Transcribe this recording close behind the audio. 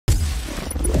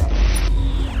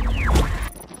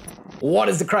What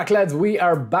is the crack, lads? We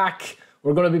are back.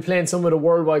 We're going to be playing some of the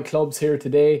worldwide clubs here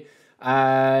today.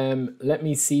 Let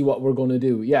me see what we're going to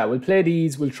do. Yeah, we'll play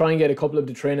these. We'll try and get a couple of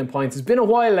the training points. It's been a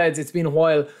while, lads. It's been a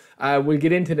while. We'll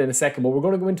get into it in a second, but we're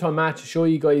going to go into a match, show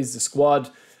you guys the squad,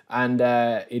 and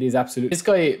it is absolutely... This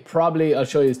guy, probably, I'll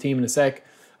show you his team in a sec.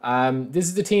 This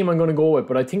is the team I'm going to go with,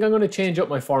 but I think I'm going to change up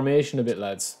my formation a bit,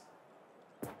 lads.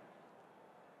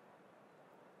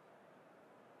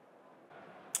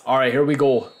 Alright, here we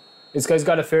go. This guy's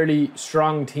got a fairly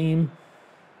strong team.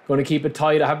 Going to keep it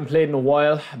tight. I haven't played in a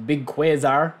while. Big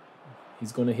Quasar.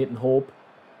 He's going to hit and hope.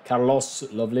 Carlos,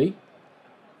 lovely.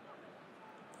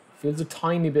 Feels a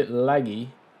tiny bit laggy.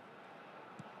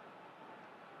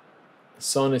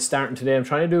 Son is starting today. I'm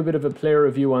trying to do a bit of a player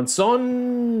review on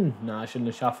Son. Nah, I shouldn't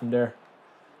have shot from there.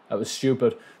 That was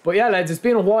stupid. But yeah, lads, it's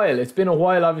been a while. It's been a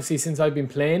while, obviously, since I've been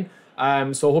playing.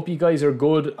 So I hope you guys are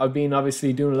good. I've been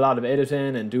obviously doing a lot of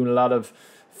editing and doing a lot of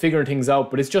figuring things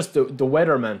out, but it's just the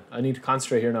weather, man. I need to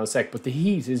concentrate here now a sec. But the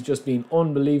heat has just been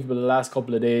unbelievable the last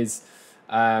couple of days.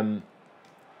 Oh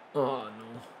no.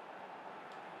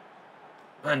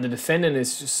 Man, the defending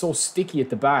is just so sticky at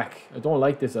the back. I don't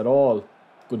like this at all.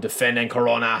 Good defending,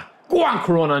 Corona. Go on,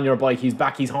 Corona, on your bike. He's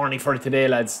back. He's horny for it today,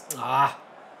 lads.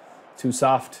 Too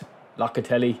soft.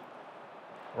 Locatelli.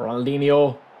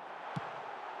 Ronaldinho.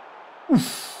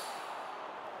 Oof.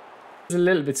 It's a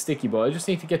little bit sticky, but I just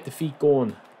need to get the feet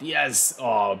going. Diaz.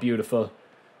 Oh, beautiful.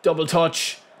 Double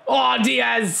touch. Oh,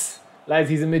 Diaz. Lads,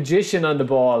 he's a magician on the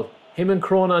ball. Him and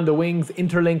Corona on the wings,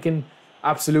 interlinking.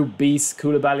 Absolute beast.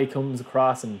 Koulibaly comes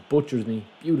across and butchers me.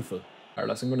 Beautiful.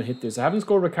 Carlos, I'm going to hit this. I haven't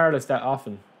scored with Carlos that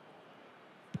often.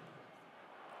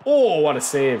 Oh, what a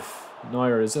save.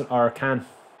 Neuer, is it? Or Can.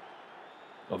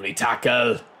 Lovely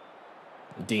tackle.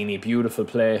 Maldini, beautiful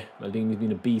play. Maldini's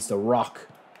been a beast, a rock.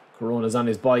 Corona's on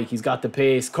his bike. He's got the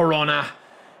pace. Corona.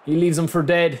 He leaves him for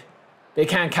dead. They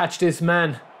can't catch this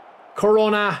man.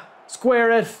 Corona.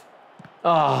 Square it.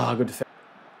 Ah, good defense.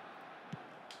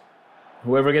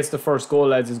 Whoever gets the first goal,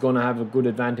 lads, is going to have a good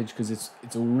advantage because it's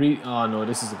a oh, no,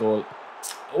 this is a goal.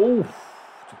 Oh,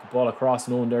 took the ball across.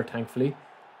 No one there, thankfully.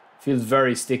 Feels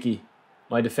very sticky.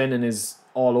 My defending is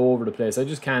all over the place. I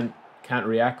just can't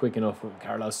react quick enough with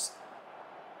Carlos.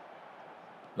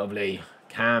 Lovely.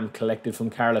 Calm, collected from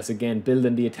Carlos again,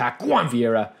 building the attack. Go on,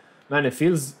 Vieira. Man, it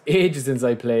feels ages since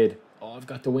I played. Oh, I've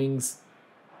got the wings.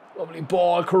 Lovely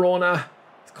ball, Corona.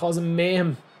 It's causing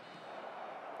mayhem.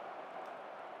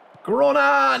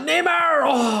 Corona, Neymar.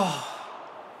 Oh,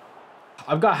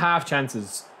 I've got half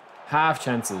chances. Half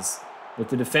chances. But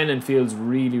the defending feels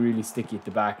really, really sticky at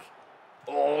the back.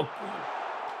 Oh,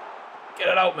 get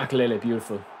it out, Makalele.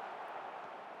 Beautiful.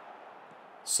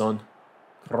 Son.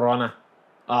 Corona.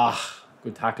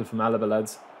 Good tackle from Alaba,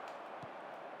 lads.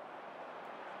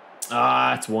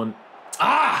 It's one. It's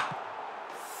a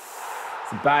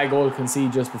bad goal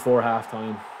conceded just before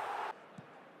half-time.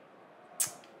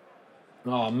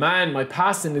 Oh, man, my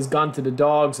passing has gone to the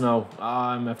dogs now.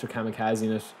 I'm after kamikazing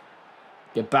it.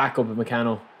 Get back up at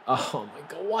Meccano. Oh, my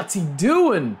God, what's he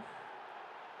doing?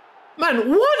 Man,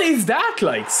 what is that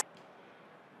like?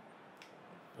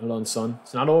 Hold on, son.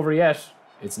 It's not over yet.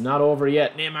 It's not over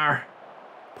yet. Neymar.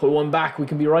 Pull one back. We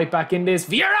can be right back in this.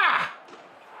 Vieira!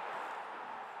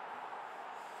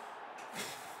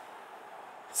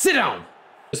 Sit down.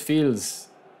 Just feels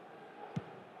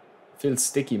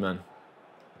sticky, man.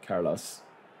 Carlos.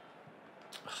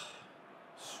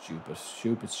 Stupid.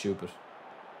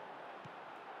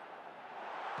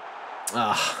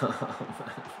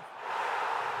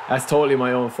 That's totally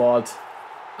my own fault.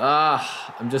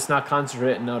 I'm just not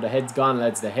concentrating now. The head's gone,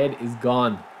 lads. The head is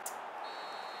gone.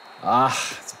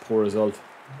 It's a poor result.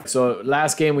 So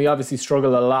last game we obviously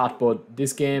struggled a lot, but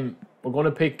this game we're going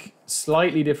to pick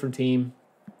slightly different team.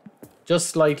 Just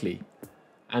slightly.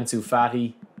 Ansu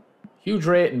Fati. Huge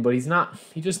rating, but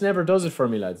he just never does it for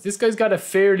me, lads. This guy's got a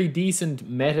fairly decent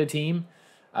meta team.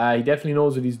 He definitely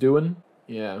knows what he's doing.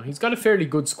 Yeah, he's got a fairly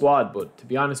good squad, but to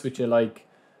be honest with you, like,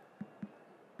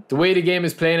 the way the game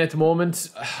is playing at the moment,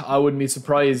 I wouldn't be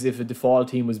surprised if a default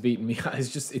team was beating me.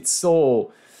 It's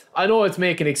so... I know it's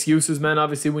making excuses, man.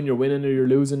 Obviously, when you're winning or you're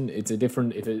losing, it's a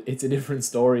different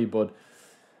story, but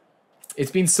it's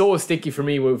been so sticky for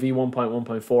me with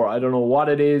V1.1.4. I don't know what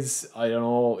it is. I don't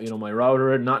know, my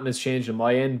router, nothing has changed on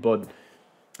my end, but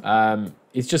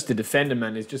it's just the defending,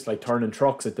 man. It's just like turning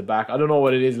trucks at the back. I don't know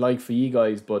what it is like for you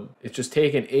guys, but it's just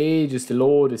taking ages to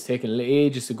load. It's taking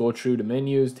ages to go through the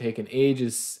menus, taking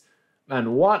ages.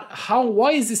 Man, why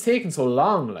is this taking so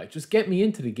long? Like, just get me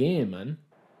into the game, man.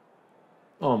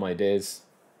 Oh, my days.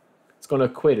 It's going to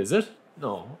quit, is it?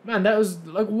 No. Man, that was...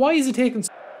 Like, why is it taking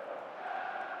so...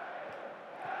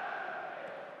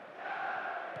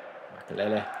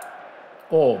 Lele.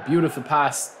 Oh, beautiful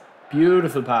pass.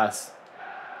 Beautiful pass.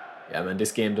 Yeah, man,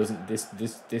 this game doesn't...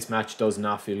 This match does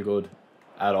not feel good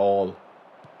at all.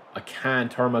 I can't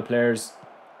turn my players.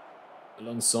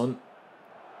 Alone, son.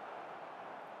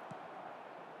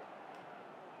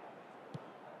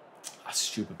 That's a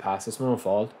stupid pass. That's my own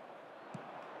fault.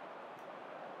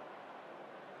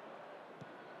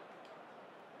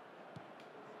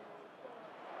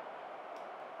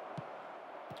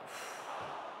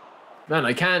 Man,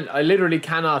 I can't. I literally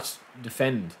cannot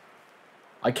defend.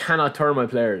 I cannot turn my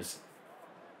players.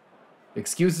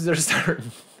 Excuses are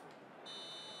starting.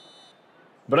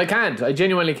 But I can't. I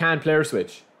genuinely can't player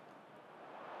switch.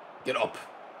 Get up.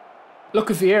 Look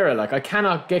at Vieira. Like, I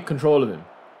cannot get control of him.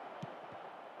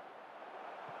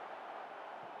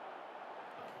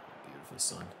 Beautiful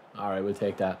son. Alright, we'll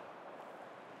take that.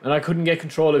 And I couldn't get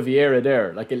control of Vieira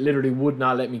there. Like, it literally would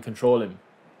not let me control him.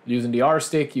 Using the R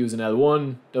stick, using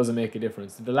L1, doesn't make a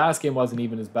difference. The last game wasn't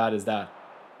even as bad as that.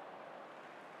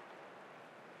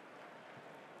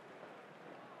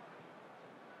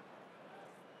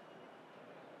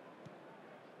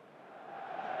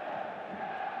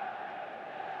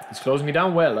 He's closing me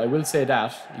down well, I will say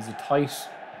that. He's a tight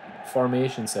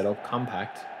formation setup,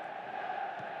 compact.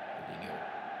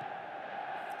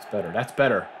 It's better, that's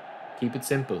better. Keep it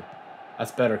simple.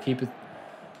 That's better, keep it...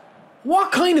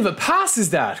 What kind of a pass is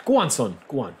that? Go on, son,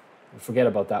 go on. Forget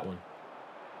about that one.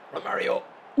 Romario.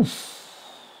 Oof.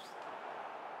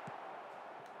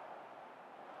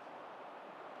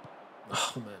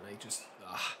 Oh, man, I just...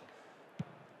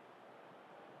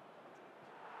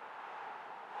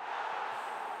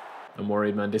 I'm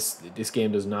worried, man. This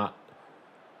game does not...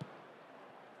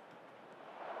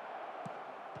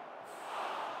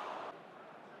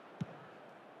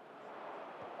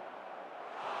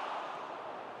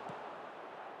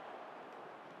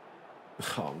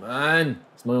 Oh, man.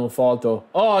 It's my own fault, though.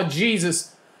 Oh,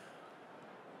 Jesus.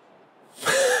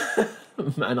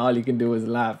 Man, all you can do is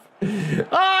laugh.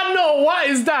 Oh, no. What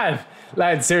is that?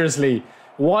 Lad, seriously.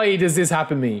 Why does this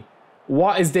happen to me?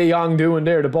 What is De Jong doing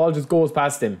there? The ball just goes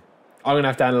past him. I'm going to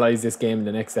have to analyse this game in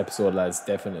the next episode, lads.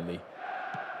 Definitely.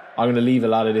 I'm going to leave a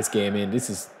lot of this game in. This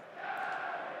is...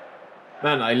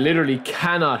 Man, I literally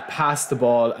cannot pass the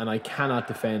ball and I cannot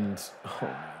defend. Oh, my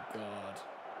God.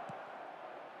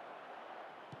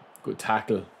 Good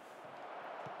tackle.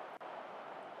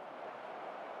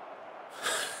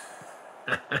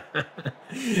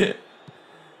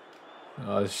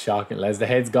 Oh, it's shocking, lads. The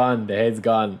head's gone. The head's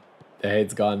gone. The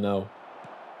head's gone now.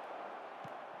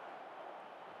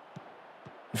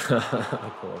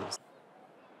 Of course.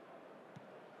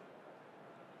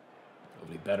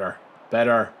 Lovely. Better.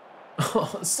 Better.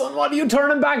 Oh, son, what are you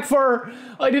turning back for?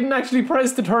 I didn't actually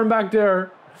press the turn back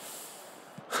there.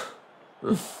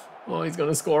 Oh, he's going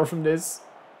to score from this.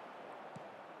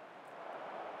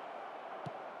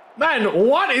 Man,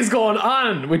 what is going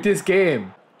on with this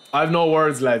game? I have no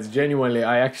words, lads. Genuinely,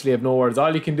 I actually have no words.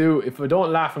 All you can do, if I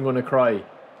don't laugh, I'm going to cry.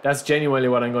 That's genuinely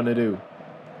what I'm going to do.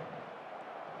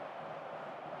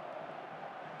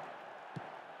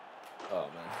 Oh,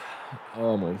 man.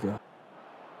 Oh, my God.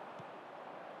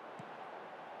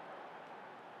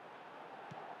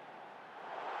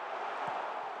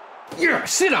 Yeah,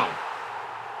 sit down.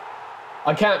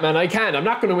 I can't, man. I can't. I'm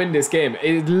not going to win this game.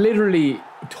 It's literally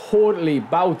totally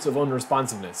bouts of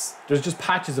unresponsiveness. There's just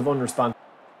patches of unresponsiveness.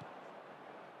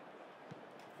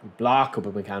 Block up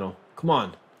a Meccano. Come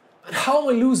on. And how am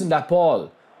I losing that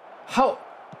ball? How?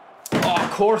 Oh,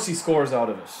 of course he scores out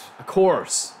of it. Of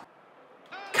course.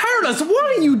 Carlos, what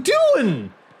are you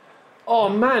doing? Oh,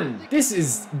 man. This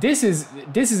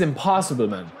is impossible,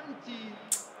 man.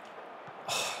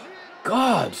 Oh,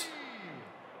 God.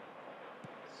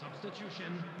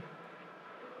 Substitution.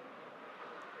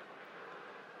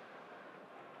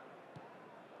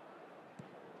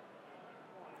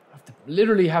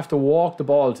 Literally have to walk the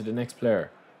ball to the next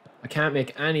player. I can't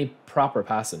make any proper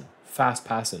passing. Fast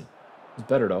passing. It's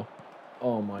better though.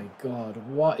 Oh my God.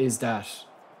 What is that?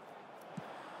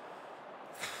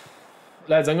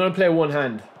 Lads, I'm going to play one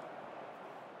hand.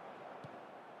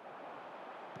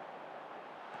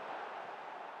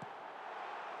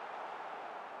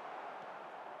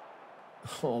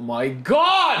 Oh my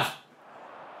God!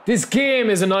 This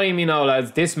game is annoying me now,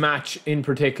 lads. This match in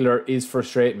particular is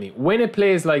frustrating me. When it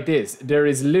plays like this, there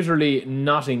is literally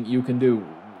nothing you can do.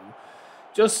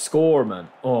 Just score, man.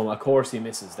 Oh, of course he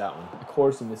misses that one. Of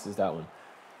course he misses that one.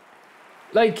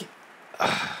 Like,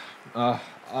 oh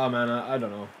man, I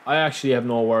don't know. I actually have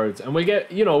no words. And we'll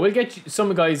get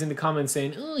some guys in the comments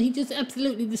saying, oh, he just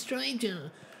absolutely destroyed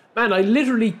you. Man, I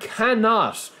literally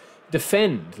cannot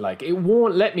defend. Like, it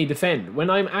won't let me defend. When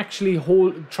I'm actually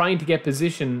trying to get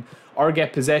position or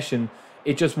get possession,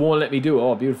 it just won't let me do it.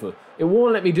 Oh, beautiful. It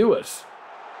won't let me do it.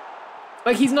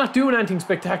 Like, he's not doing anything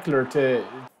spectacular to...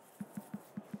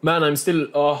 Man,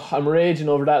 I'm raging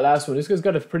over that last one. This guy's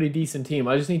got a pretty decent team.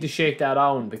 I just need to shake that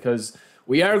on because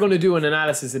we are going to do an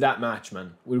analysis of that match,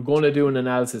 man. We're going to do an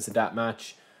analysis of that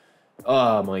match.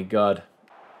 Oh, my God.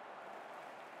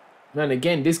 Man,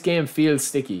 again, this game feels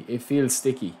sticky. It feels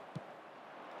sticky.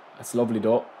 That's lovely,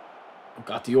 though.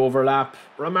 Got the overlap.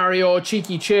 Romario,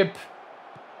 cheeky chip.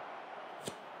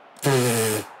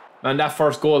 Man, that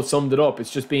first goal summed it up. It's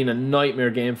just been a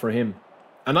nightmare game for him.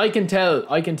 And I can tell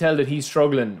that he's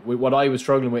struggling with what I was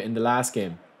struggling with in the last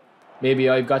game. Maybe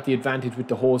I've got the advantage with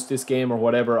the host this game or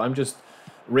whatever. I'm just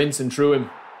rinsing through him.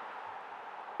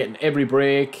 Getting every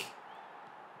break.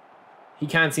 He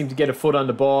can't seem to get a foot on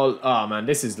the ball. Oh, man,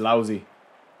 this is lousy.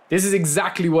 This is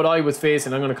exactly what I was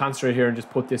facing. I'm going to concentrate here and just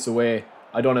put this away.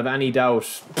 I don't have any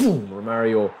doubt. Boom,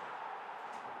 Romario.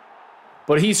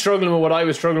 But he's struggling with what I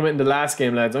was struggling with in the last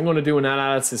game, lads. I'm going to do an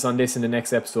analysis on this in the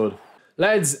next episode.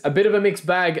 Lads, a bit of a mixed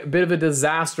bag, a bit of a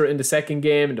disaster in the second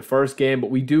game, in the first game, but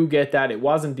we do get that. It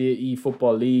wasn't the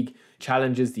eFootball League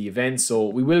challenges, the events, so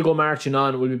we will go marching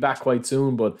on. We'll be back quite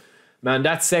soon, but man,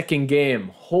 that second game,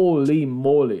 holy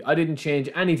moly. I didn't change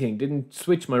anything, didn't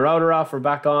switch my router off or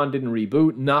back on, didn't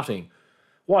reboot, nothing.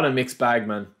 What a mixed bag,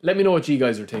 man. Let me know what you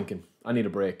guys are thinking. I need a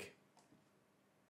break.